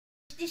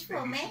this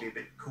for me? Be a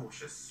bit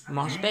cautious.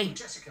 Must be.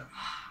 Jessica.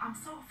 I'm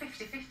sort of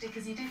 50-50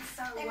 because you did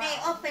so Can well.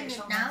 I open It's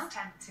it almost now?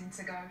 tempting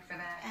to go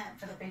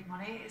for the big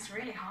money. It's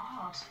really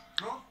hard.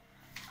 Rob?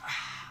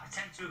 I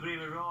tend to agree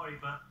with Rory,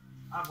 but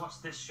I've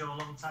watched this show a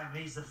long time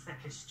and he's the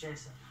thickest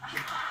chaser.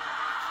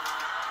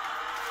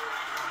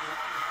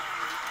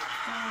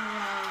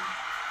 Oh,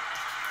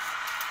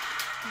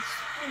 it's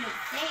full of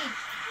cake.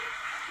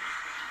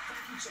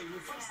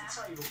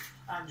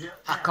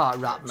 I can't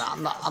rap,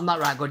 man. I'm not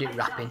right good at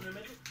rapping.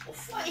 Oh,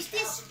 is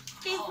this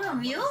cake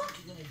from you?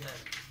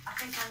 I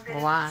think I'm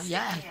going Well,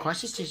 yeah, of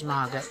course it is,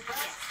 Margaret.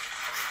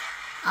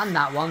 And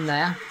that one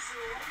there.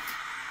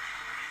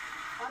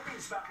 I think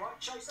it's about right,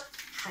 Chaser.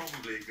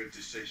 Probably a good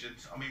decision.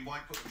 I mean, why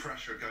put the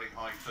pressure of going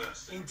high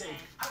first? Indeed.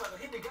 However,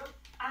 here we go.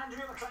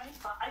 Andrea McLean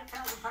for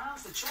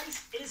 £8,000. The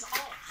chase is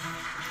off.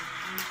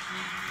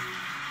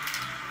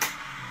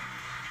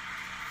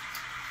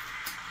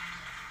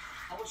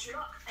 I wish you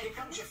luck. Here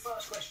comes your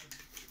first question.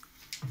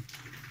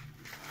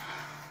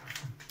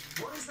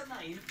 What is the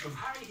name of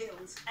Harry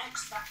Hill's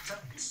X Factor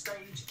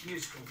stage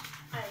musical?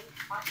 A.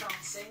 I Can't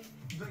Sing.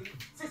 B.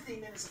 15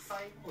 Minutes of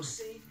Fame. Or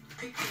C.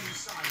 Peek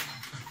Inside.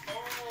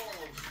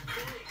 Oh,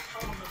 quick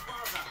on the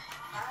buzzer.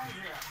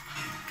 Andrea,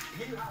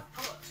 you have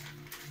put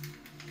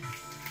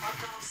I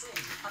Can't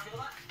Sing. Happy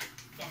with that?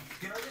 Yes.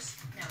 You know this?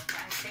 No, but I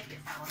think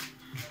it's that one.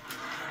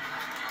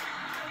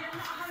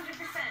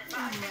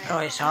 I'm not 100%. Oh,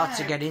 it's hard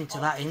to get into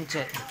that, isn't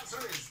it? The answer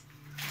is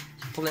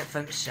Pull it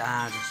from the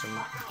side or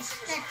something. It's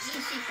not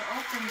easy to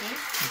open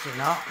this. Is it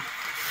not?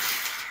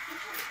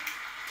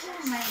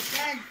 Oh my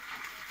god.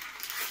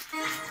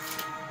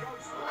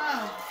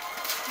 Wow.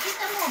 Is it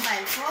a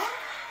mobile phone?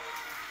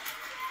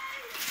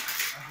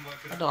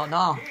 I don't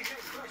know. here's your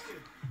question.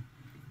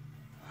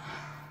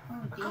 Oh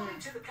dear. According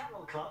to the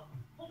Kennel Club,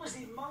 what was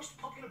the most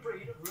popular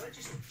breed of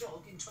registered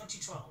dog in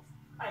 2012?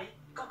 A.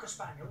 Cocker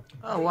Spaniel.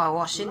 Oh, wow,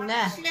 what's in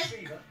there? Labrador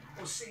Retriever,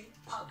 or C.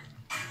 Pug.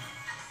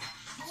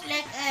 It's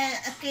like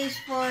a case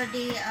for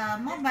the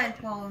mobile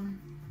phone.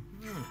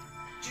 Do you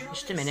know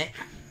Just a this? minute.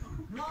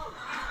 No. You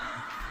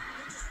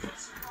just put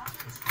some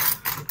buttons. The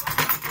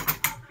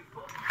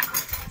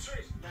answer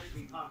is, let it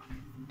be Pug.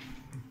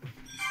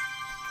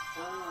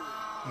 Oh,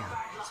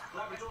 bad luck.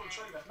 Labrador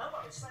Retriever. No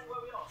worries, stay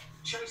where we are.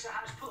 Chaser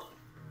has put.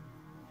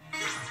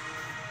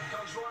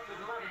 Goes right with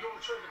the Labrador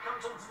Retriever.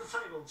 Comes onto the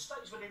table.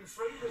 Stays within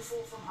 3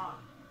 before from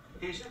home.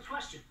 Here's your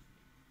question.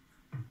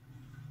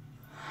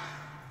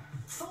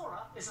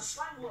 Thora is a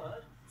slang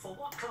word for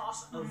what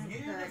class of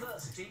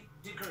university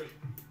degree?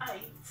 A.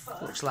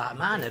 First. Looks like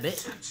mine a bit.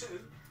 C.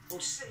 2. Or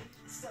C.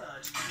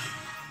 Third.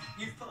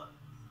 You've put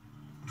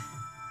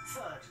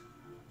third.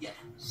 Yeah.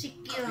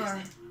 Secure.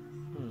 Thora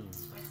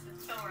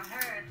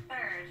Heard,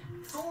 third.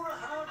 Thora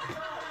Heard third.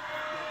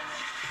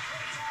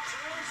 Correct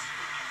answer is.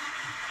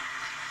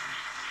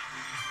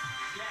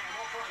 Yeah,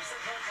 more points.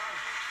 That's right, guys.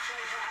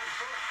 Chaser has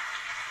put.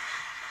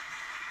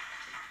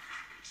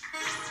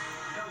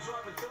 Goes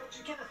right with third. Did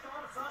you get a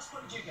third or first?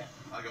 What did you get?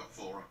 I got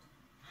Thora.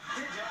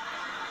 Did you?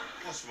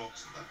 What's from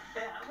Oxford, though?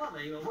 Yeah, well,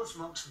 there you go. What's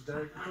from Oxford,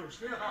 Derek? Of course.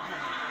 Yeah.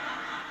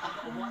 I've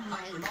got a Oh white my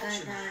paper god,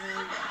 emulsion.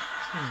 Harold.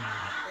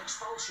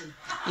 Expulsion.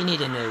 You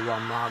need a new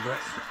one, Margaret.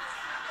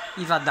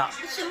 You've had that.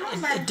 It's a A mobile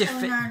phone,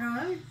 different.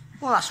 Harold.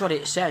 Well, that's what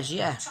it says,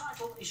 yeah. The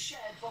title is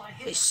shared by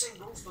hit It's-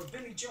 singles for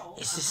Billy Joel.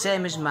 it's and the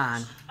same as Bruno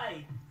mine. Mars.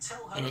 A.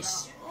 Tell her And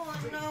it's- about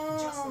it. Oh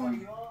B. Just the way no.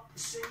 you are.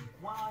 C.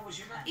 When I was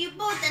your man. You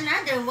bought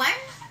another one?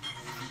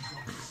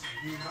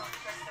 You know. You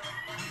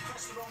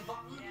pressed the wrong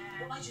button.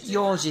 What made you do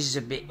Yours is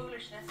a bit.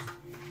 Foolishness.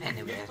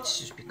 Anyway, let's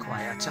just be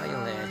quiet. I'll tell you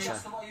that? later.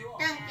 Just the way you are.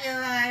 Thank you,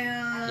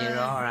 Harold. You're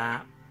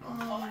alright.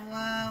 Oh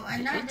wow,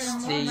 another It's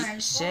mobile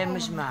the same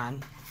as phone.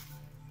 mine.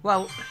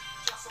 Well,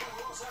 Just the way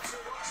you are. So that's it.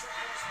 What's that?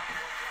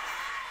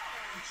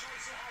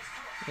 Chaser has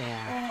put.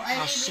 yeah. Oh, I I'll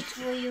leave it set,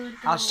 for you to...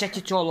 I'll set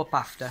it all up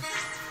after.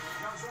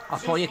 I'll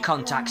put your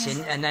contacts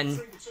in, and then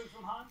 3 with 2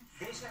 from home.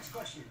 Here's next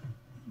question.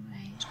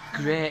 Right.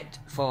 great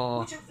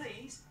for Which of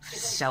these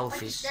is a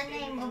What's selfies. the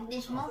name of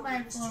this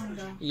mobile phone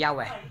though?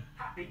 Yahweh. A.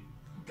 Happy.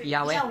 B.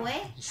 Yahweh. Yahweh?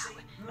 C.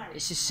 Married.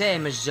 It's the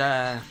same as Need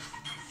an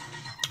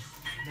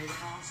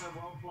answer,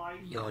 well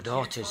played. your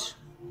daughters.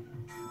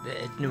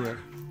 But newer.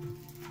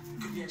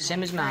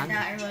 Same as mine.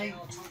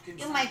 Harold.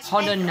 You might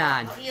Honor spend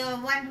 9. your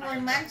one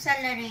whole month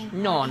salary.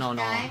 No, each no,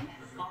 no. time.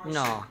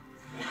 No.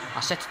 I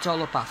set it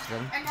all up after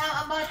them. And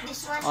how about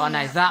this one? Oh, now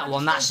here? that What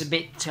one, is that's this? a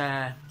bit.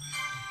 Mary's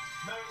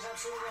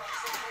absolutely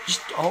right.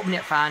 Just open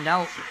it, find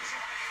out.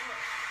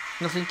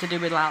 Nothing to do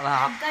with like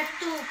that. I've got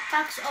 2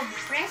 packs of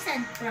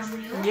present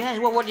from you. Yeah,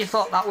 well, what do you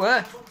thought that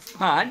were?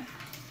 Mine?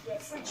 Yeah,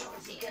 free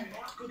choice again.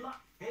 Good luck.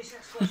 Here's your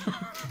next question.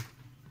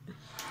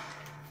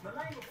 The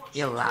name of what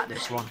You'll like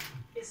this one.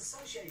 is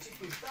associated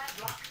with bad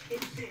luck in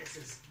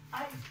theatres. A.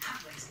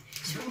 Hamlet.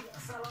 B.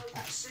 Othello.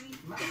 C. You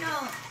Macbeth.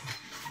 know,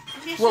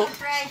 I'm just Well-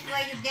 surprised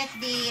why you get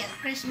the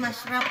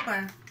Christmas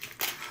wrapper.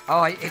 Oh,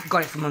 I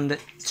got it from under.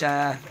 If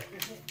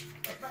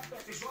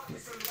Macbeth is right,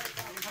 with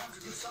 £38,000, a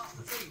good start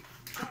for 3.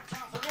 Correct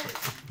answer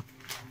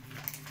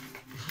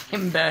is.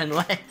 In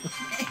Burnley.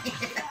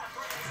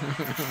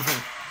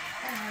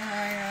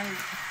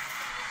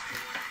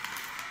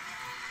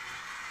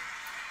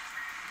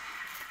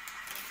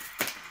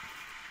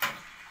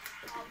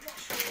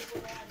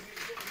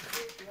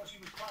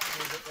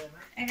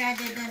 I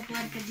rather don't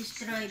want to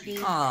destroy the...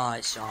 Oh,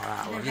 it's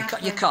alright, love.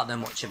 You can't do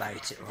much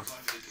about it, love.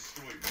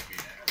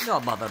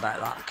 Don't bother about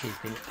that,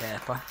 keeping it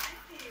paper.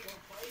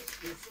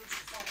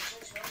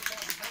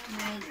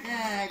 My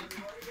God.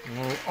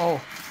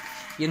 Oh,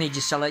 you need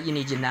your salad, you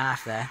need your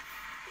knife there.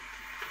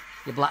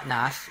 Your black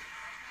knife.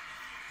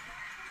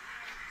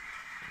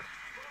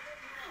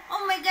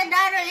 Oh my God,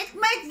 Darrell, it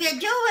might be a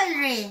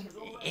jewelry.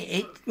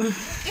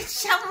 It's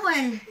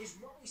Samuel.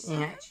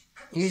 Yeah.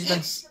 Use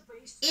them.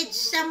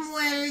 It's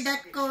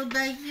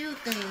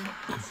Samuel.co.uk.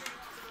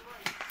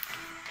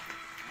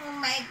 Oh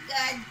my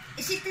God.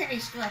 Is it a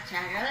wristwatch,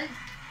 Harold?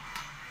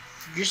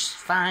 Just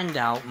find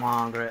out,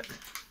 Margaret.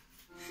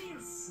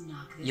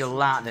 You'll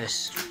like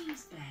this.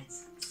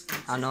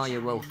 I know you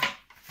will.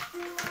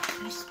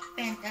 You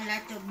spent a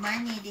lot of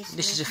money this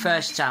This is the week.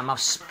 first time I've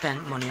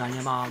spent money on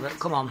you, Margaret.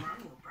 Come on.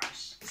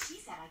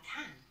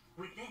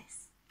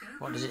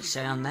 What does it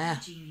say on there?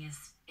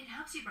 Genius. It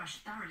helps you brush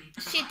thoroughly.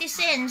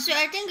 Citizen, so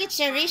I think it's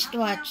a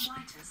wristwatch.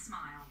 Whiter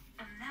smile.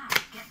 And now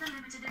get the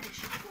limited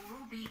edition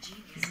Oral-B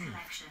Genius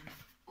collection.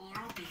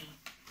 Oral-B.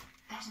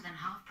 Better than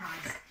half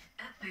price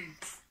at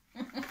Boots. I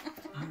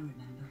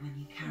remember when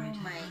you carried Oh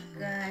her my home.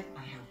 God. I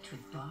helped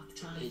with bath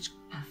time.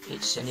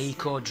 It's an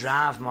eco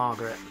drive,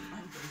 Margaret.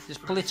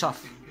 Just pull it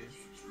off.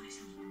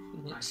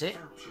 That's it.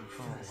 Oh,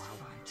 wow.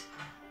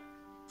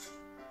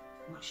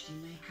 Watched you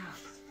make up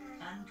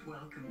and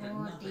welcomed Oh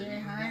another dear,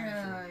 new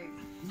Harold.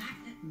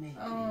 Magnet made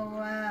Oh me,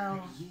 wow.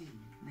 but you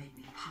made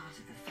me part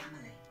of the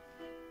family.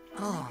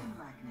 Oh. Make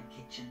the Magnet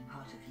kitchen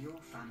part of your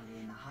family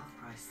in the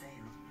half-price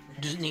sale. with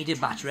an Doesn't extra need a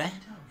battery. 10% off.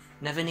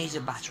 Never needs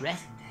a battery.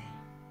 Boxing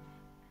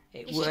Day.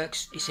 It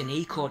works. It's an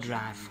eco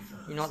drive.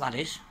 You know what that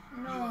is?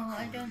 No,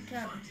 I don't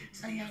have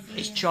an idea.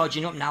 It's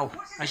charging up now.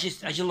 As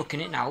you're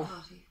looking at it now,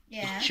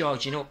 Yeah. it's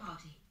charging up.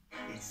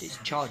 It's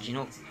charging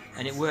up,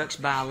 and it works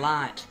by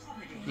light.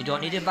 You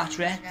don't need a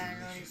battery. Harold.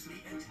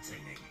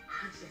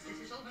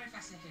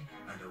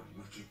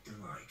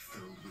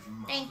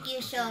 Thank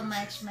you so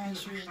much, my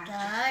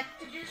sweetheart.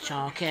 It's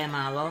okay,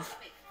 my love.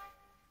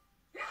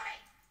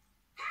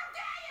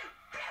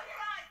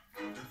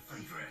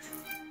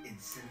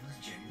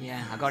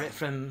 Yeah, I got it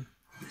from.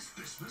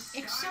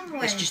 It's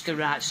Samuel. It's just the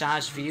right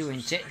size for you,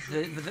 isn't it?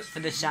 For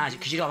the size,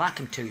 because you don't like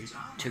them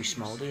too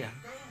small, do you?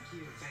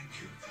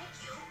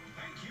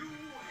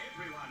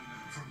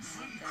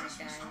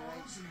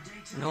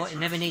 No, it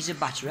never needs a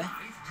battery.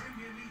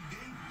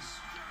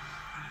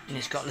 And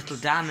it's got little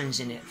diamonds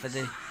in it for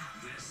the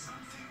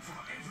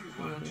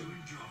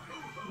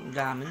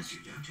diamonds.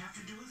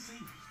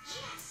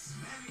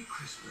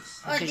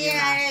 Oh dear,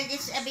 Harold,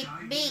 it's a bit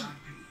big.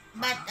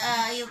 But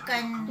you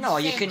can No,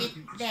 you set can. it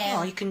there.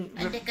 No, you can.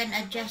 And they can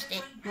adjust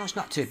it. No, it's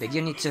not too big.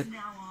 You need to.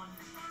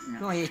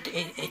 No,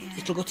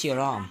 it'll go to your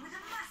arm.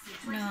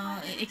 No,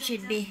 it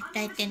should be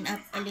tightened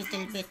up a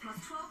little bit.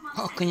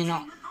 Oh, can you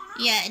not?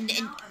 Yeah, Can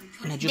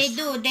I they just-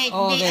 do. They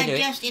Oh, they do it.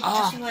 adjust it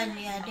Ah. as well.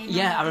 Yeah, they know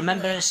Yeah, how I to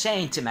remember do her it.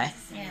 saying to me,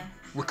 Yeah,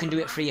 we can do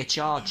it free of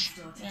charge.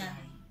 yeah,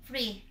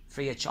 free.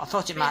 Free of charge. I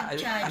thought it Free of might.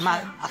 charge,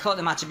 I thought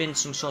there might have been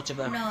some sort of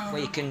a No.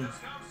 where you can. No.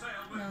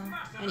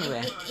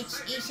 Anyway.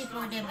 It's easy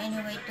for them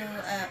anyway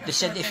to. They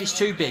said if it's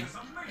too big,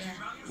 Yeah.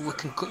 we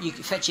can cut. You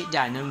can fetch it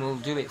down and we'll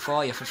do it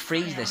for you for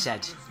free. They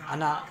said,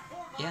 and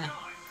yeah.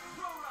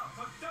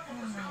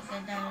 Oh my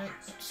God.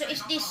 So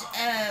is this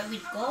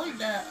with gold?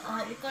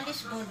 We call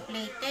this gold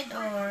plated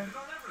or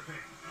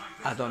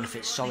I don't know if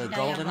it's solid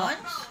gold or not.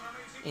 diamonds?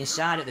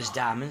 Inside it, there's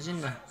diamonds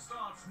in there.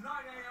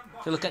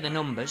 If you look at the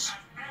numbers,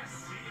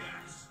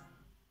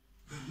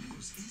 The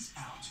news is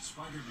out.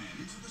 Spider-Man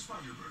Into the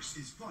Spider-Verse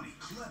is funny,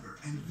 clever,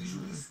 and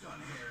visually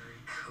stunning.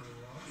 Very cool.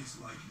 It's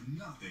like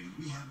nothing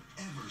we have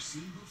ever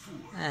seen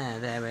before.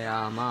 there we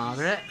are,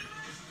 Margaret.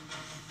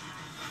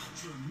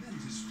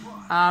 Tremendous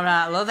plot. All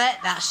right, love it.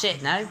 That's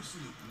it now.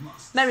 Absolute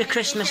must. Merry Thank you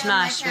Christmas, so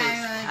my much, sweet.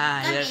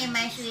 Harold. Come yeah. here,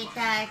 my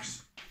sweetheart.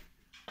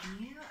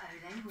 New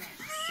Olay Rex.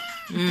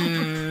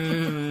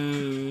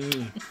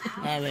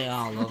 There we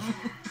are, love.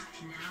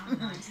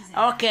 Now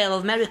 90s. Okay,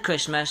 love. Merry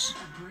Christmas.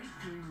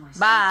 Breakthrough moisture.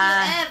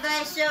 Bye.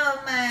 Ever so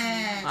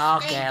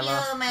much. Okay, Thank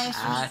love. you, my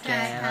sweetheart,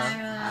 Okay, love.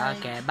 Harold.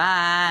 Okay,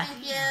 bye.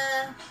 Thank you.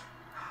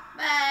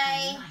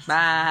 Bye.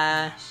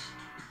 Bye.